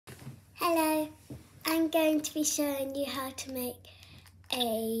Hello, I'm going to be showing you how to make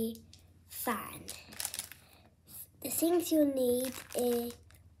a fan. The things you'll need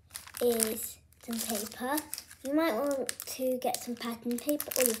is some paper. You might want to get some pattern paper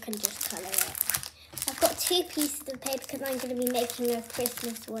or you can just colour it. I've got 2 pieces of paper because I'm going to be making a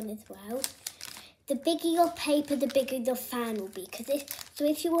Christmas one as well. The bigger your paper, the bigger your fan will be. So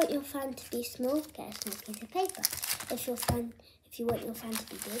if you want your fan to be small, get a small piece of paper. If you want your fan to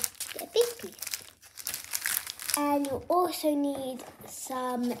be big, get a big piece. And you'll also need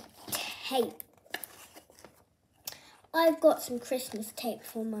some tape. I've got some Christmas tape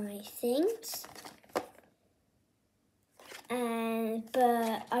for my things.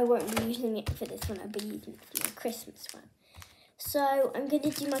 But I won't be using it for this one, I'll be using it for my Christmas one. So I'm going to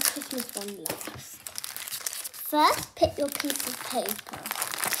do my Christmas one last. First, pick your piece of paper.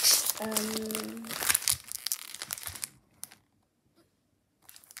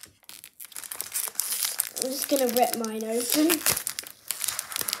 I'm just going to rip mine open.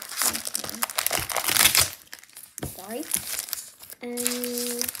 Okay. Sorry.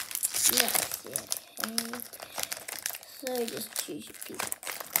 Let's see, okay. So just choose your piece of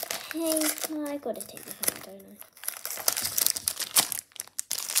paper. I've got to take this out, don't I?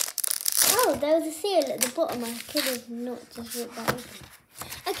 Oh, there was a seal at the bottom. I could have not just ripped that open.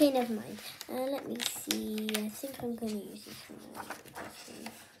 Okay, never mind. Let me see. I think I'm going to use this one.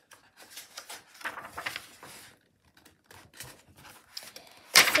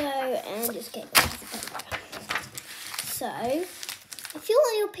 So, and just get the piece of paper. So, if you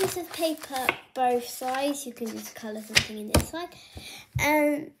want your piece of paper both sides, you can just colour something in this side.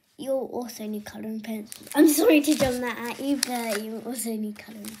 And you'll also need colouring pencils. I'm sorry to jump that at you, but you also need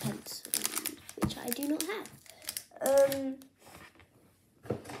colouring pencils, which I do not have.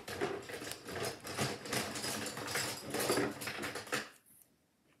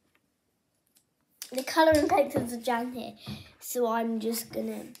 The colouring pencils are down here, so I'm just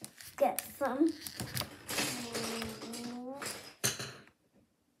gonna get some.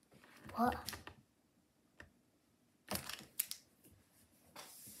 What?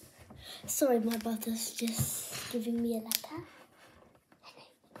 Sorry, my brother's just giving me a letter.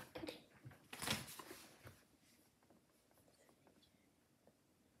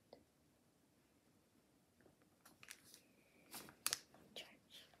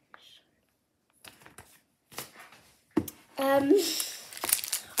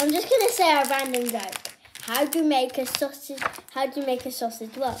 I'm just gonna say a random joke. How do you make a sausage? How do you make a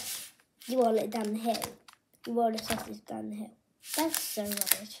sausage roll? You roll it down the hill. You roll a sausage down the hill. That's so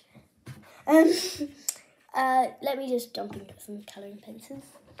rubbish. Let me just jump into some colouring pencils.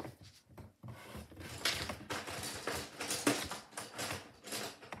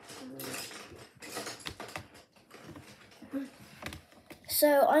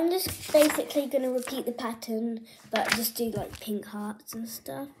 So I'm just basically going to repeat the pattern, but just do like pink hearts and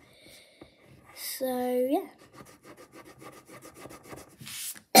stuff. So yeah.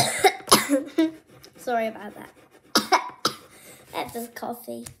 Sorry about that. That's just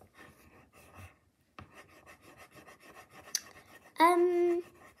coffee. In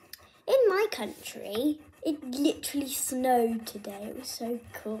my country, it literally snowed today. It was so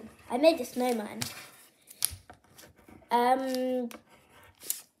cool. I made a snowman.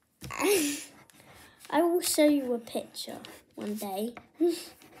 I will show you a picture one day.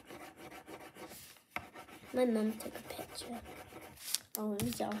 My mum took a picture. Oh, let me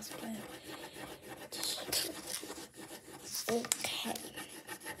just ask her.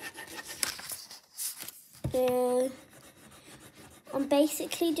 Okay. I'm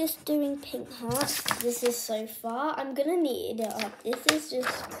basically just doing pink hearts. This is so far. I'm gonna knead it up. This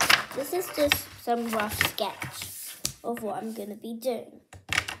is just some rough sketch of what I'm gonna be doing.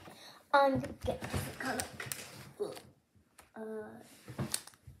 I'm gonna get the colour.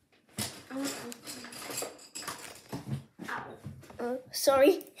 Oh,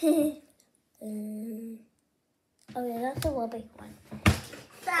 sorry. Oh yeah, that's a wobbly one.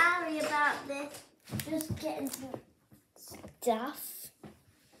 Sorry about this. Just getting some stuff.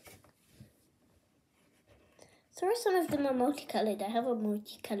 Sorry, some of them are multicoloured. I have a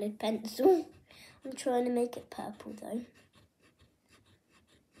multicoloured pencil. I'm trying to make it purple though.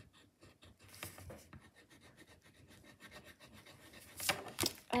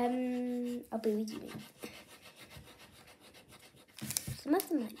 I'll be with you now. Some of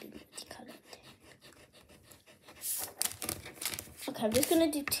them might be multicoloured. Okay, I'm just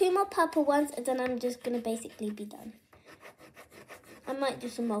going to do 2 more purple ones and then I'm just going to basically be done. I might do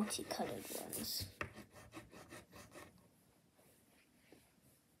some multicoloured ones.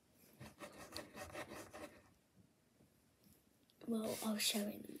 Well, I'll show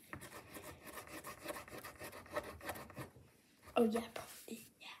it. Oh yeah, probably.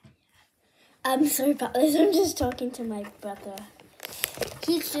 Yeah. I'm sorry about this. I'm just talking to my brother.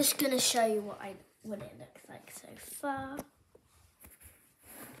 He's just gonna show you what it looks like so far.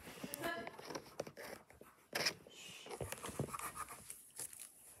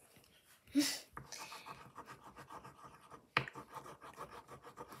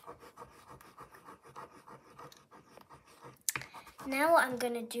 Now what I'm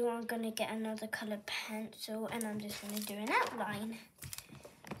going to do, I'm going to get another coloured pencil and I'm just going to do an outline.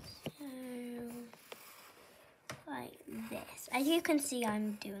 So, like this. As you can see,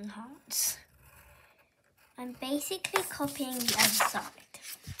 I'm doing hearts. I'm basically copying the other side,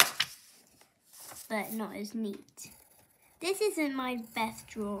 but not as neat. This isn't my best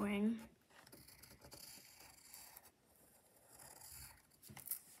drawing.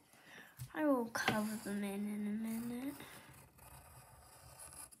 I will cover them in a minute.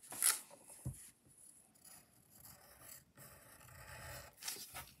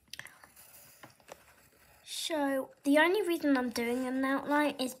 So the only reason I'm doing an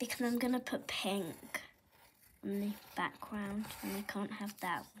outline is because I'm going to put pink on the background and I can't have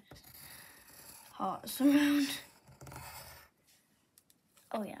that with hearts around.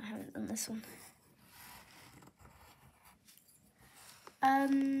 Oh yeah, I haven't done this one.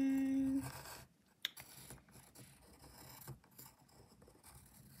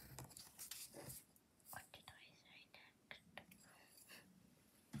 What did I say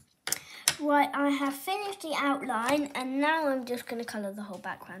next? Right, I have finished the outline and now I'm just going to colour the whole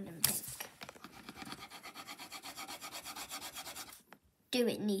background in pink. Do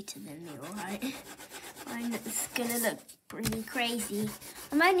it neater than me, alright? It's going to look pretty crazy.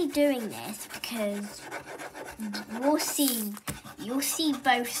 I'm only doing this because you'll see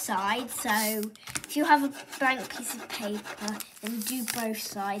both sides. So if you have a blank piece of paper, then do both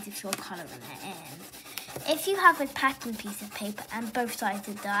sides if you're colouring it in. If you have a pattern piece of paper and both sides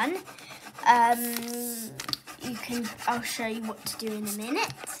are done, I'll show you what to do in a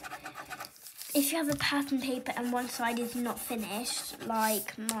minute. If you have a pattern paper and one side is not finished,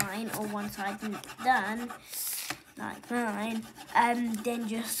 like mine, or one side isn't done, like mine, then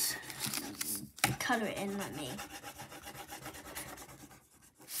just colour it in like me.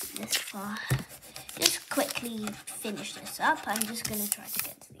 This far. Just quickly finish this up. I'm just going to try to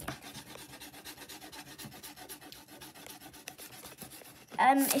get to the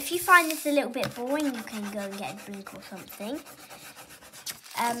end. If you find this a little bit boring, you can go and get a drink or something.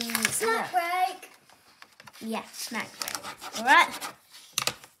 Snack break. Yeah, snack break. All right.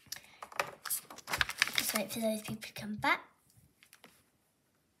 Just wait for those people to come back.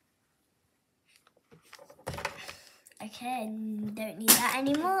 Okay, don't need that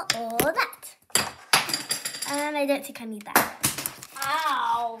anymore, or that. And I don't think I need that.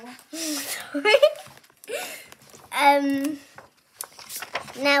 Ow. Sorry.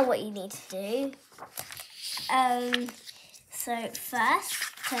 Now what you need to do, so first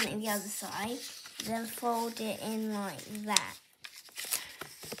turn it the other side, then fold it in like that.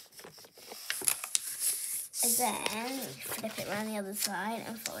 And then flip it around the other side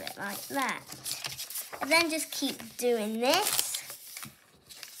and fold it like that. And then just keep doing this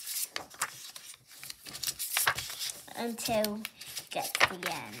until you get to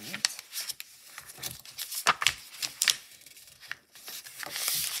the end.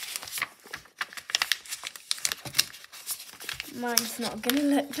 Mine's not going to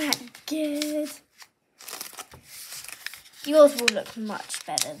look that good. Yours will look much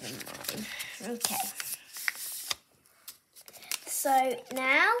better than mine. Okay. So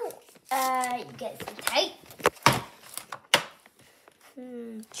now you get some tape.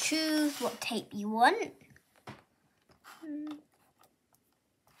 Choose what tape you want.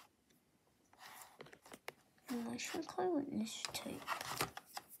 I think I want this tape.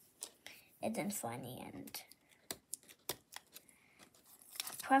 And then find the end.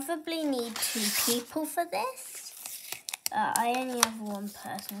 Probably need 2 people for this. I only have 1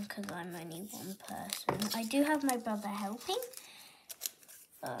 person because I'm only 1 person. I do have my brother helping.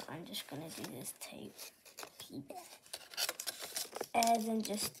 I'm just going to do this tape here. And then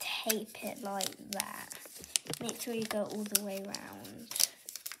just tape it like that. Make sure you go all the way around.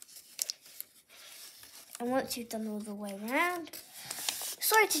 And once you've done all the way around,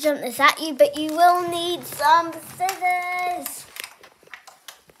 sorry to jump this at you, but you will need some scissors.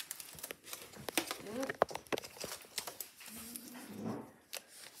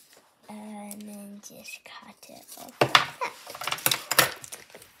 And then just cut it off like that.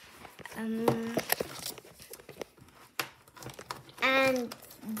 And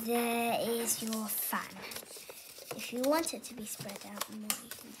there is your fan. If you want it to be spread out more, you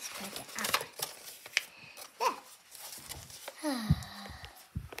can spread it out. There.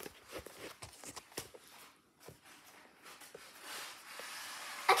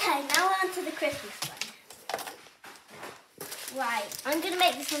 Okay, now on to the Christmas one. Right, I'm going to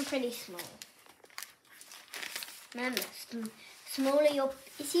make this one pretty small. Remember, smaller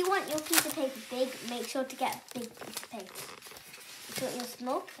if you want your piece of paper big, make sure to get a big piece of paper. If you want your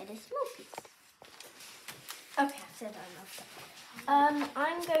small, get a small piece. Okay, I said enough. I'm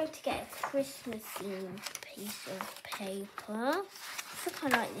going to get a Christmas themed piece of paper. I think I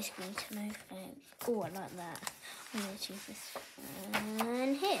like this green snowflake. Oh, I like that. I'm going to choose this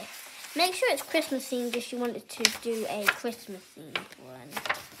one here. Make sure it's Christmas themed if you wanted to do a Christmas themed one.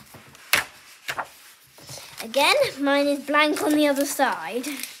 Again, mine is blank on the other side.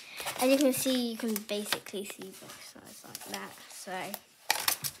 As you can see, you can basically see both sides like that. So,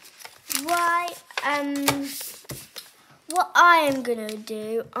 right, what I am going to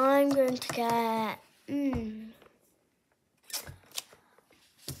do, I'm going to get,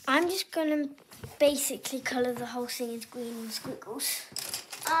 I'm just going to basically colour the whole thing in green and squiggles.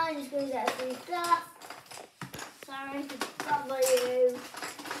 I'm just going to get a green stuff. Sorry to bother you.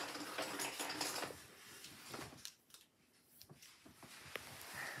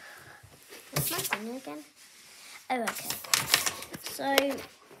 What's my thing again? Oh, okay. So,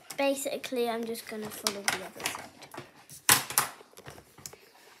 basically, I'm just going to follow the other side.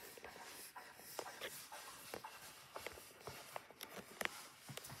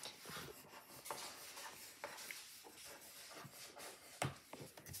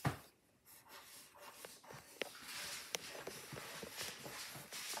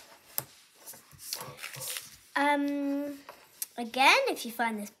 Again, if you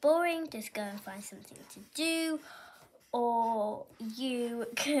find this boring, just go and find something to do, or you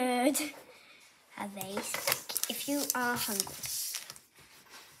could have a snack if you are hungry.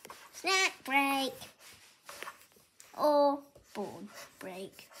 Snack break, or board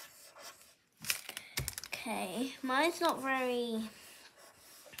break. Okay, mine's not very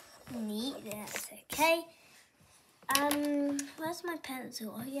neat, that's okay. Where's my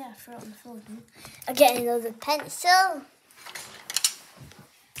pencil? Oh yeah, I threw it on the floor. I'm getting another pencil.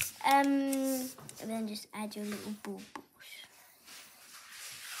 And then just add your little baubles.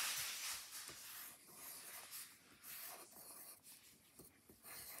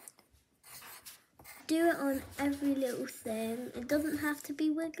 Do it on every little thing. It doesn't have to be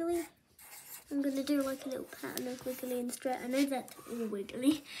wiggly. I'm going to do like a little pattern of wiggly and straight. I know that's all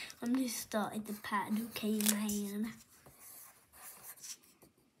wiggly. I'm just starting the pattern, okay, in my hand.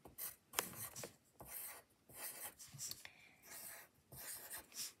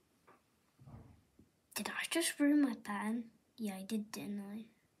 Did I just ruin my pattern? Yeah, I did, didn't I?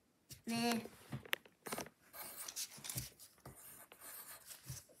 Nah.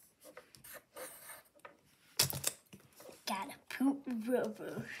 Gotta poop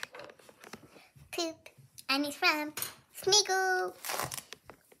rubber. Poop, and it's from Smeagol.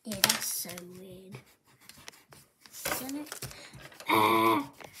 Yeah, that's so weird. Isn't it? I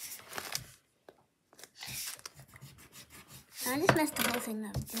just messed the whole thing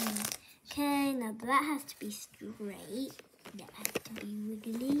up, didn't I? Okay, now that has to be straight. That has to be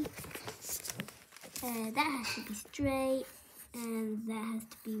wiggly. That has to be straight. And that has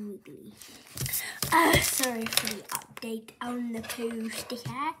to be wiggly. Sorry for the update on the poo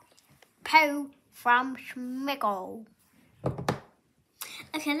sticker. Poo from Smeagol.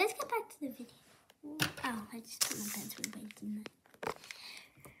 Okay, let's get back to the video. Oh, I just took my pencil away, didn't I?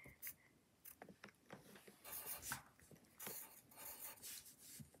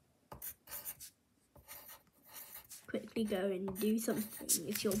 Quickly go and do something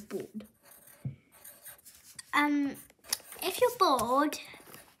if you're bored. If you're bored,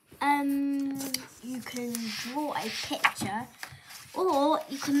 you can draw a picture or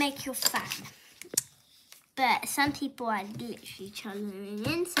you can make your fan. But some people are literally colouring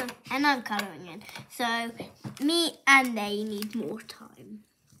in, and I'm colouring in. So me and they need more time.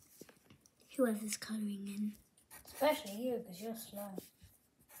 Whoever's colouring in. Especially you, because you're slow.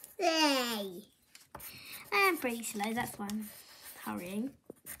 Yay! I'm pretty slow, that's why I'm hurrying.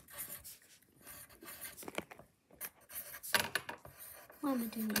 Why am I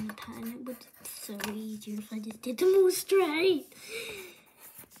doing it in a pattern? It would be so easy if I just did them all straight.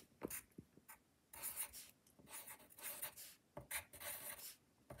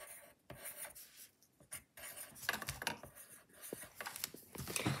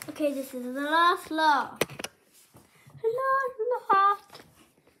 Okay, this is the last lot. Last lot.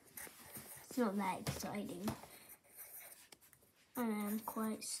 It's not that exciting. I am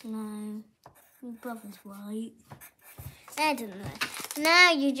quite slow. My brother's right. I don't know.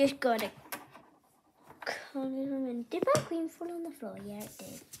 Now you just gotta Did my green fall on the floor? Yeah, it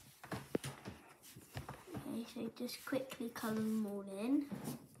did. Okay, so just quickly colour them all in.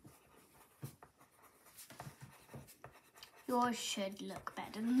 Yours should look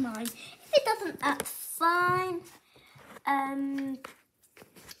better than mine. If it doesn't, that's fine. I'm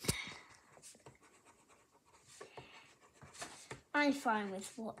fine with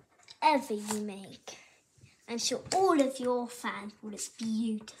whatever you make. I'm sure all of your fans will look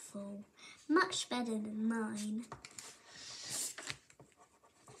beautiful. Much better than mine.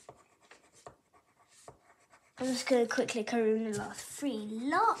 I'm just going to quickly colour in the last 3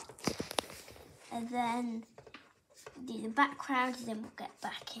 lots. And then do the background, and then we'll get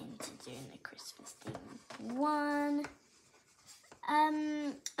back into doing the Christmas themed one.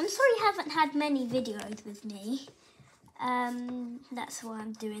 I'm sorry you haven't had many videos with me. That's why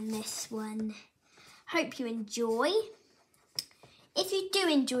I'm doing this one. Hope you enjoy. If you do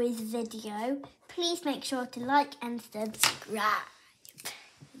enjoy the video, please make sure to like and subscribe.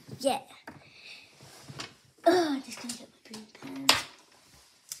 Yeah. Oh, I'm just going to get my green pen.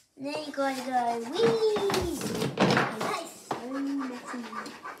 And then you gotta go, whee! That is so messy.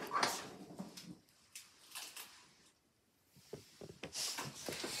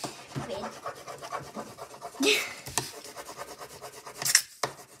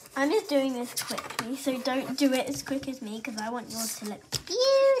 I'm just doing this quickly, so don't do it as quick as me because I want yours to look beautiful.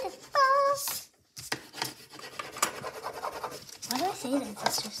 Why do I say that?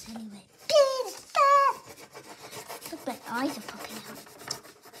 That's just anyway. Beautiful. Look, my eyes are popping out.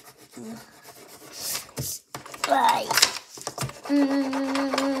 Right.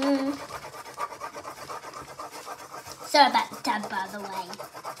 Sorry about the tub, by the way.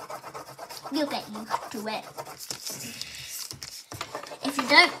 You'll get used to it. If you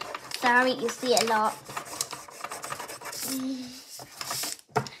don't, sorry, you'll see it a lot.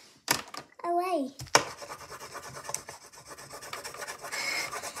 Away.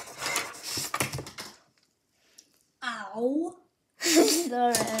 Ow.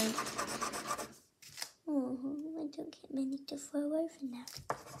 Sorry. Oh, I don't get many to throw over now.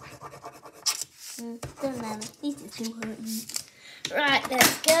 Don't matter. These are too hurting. Right,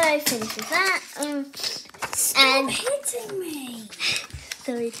 let's go. Finish with that. Stop hitting me.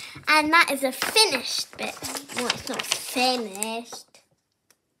 Sorry. And that is a finished bit. Well, it's not finished.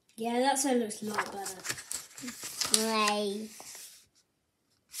 Yeah, that side looks a lot better. Right.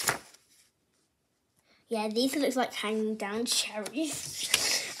 Yeah, these looks like hanging down cherries.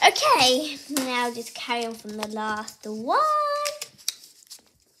 Okay, now just carry on from the last one.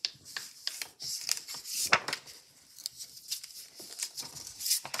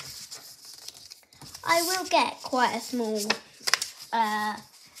 I will get quite a small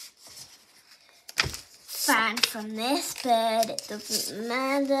fan from this, but it doesn't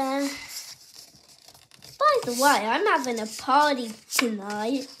matter. By the way, I'm having a party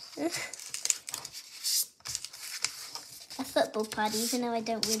tonight. A football party, even though I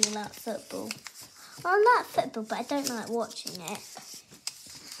don't really like football. Well, I like football, but I don't like watching it.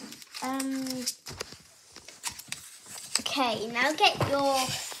 Okay, now get your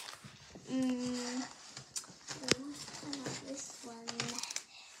this one.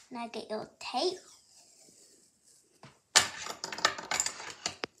 Now get your tape.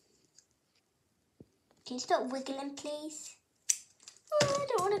 Can you stop wiggling, please? Oh, I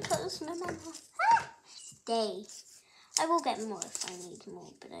don't want to cut the snowman off. Stay. I will get more if I need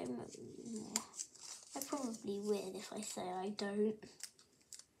more, but I won't need more. I probably will if I say I don't.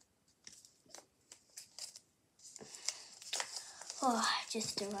 Oh,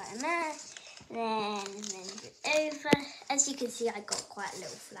 just the right amount. Then it over. As you can see, I got quite a little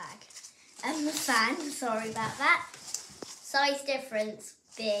flag. And the fan, sorry about that. Size difference,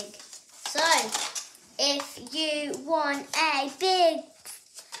 big. So, if you want a big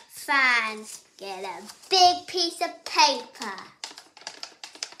fan, get a big piece of paper.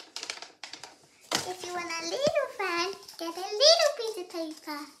 If you want a little fan, get a little piece of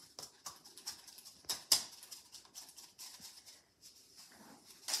paper.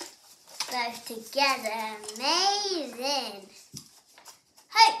 Both together, amazing.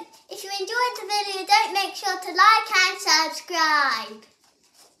 Hope if you enjoyed the video, don't make sure to like and subscribe.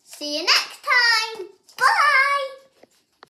 See you next time. Bye.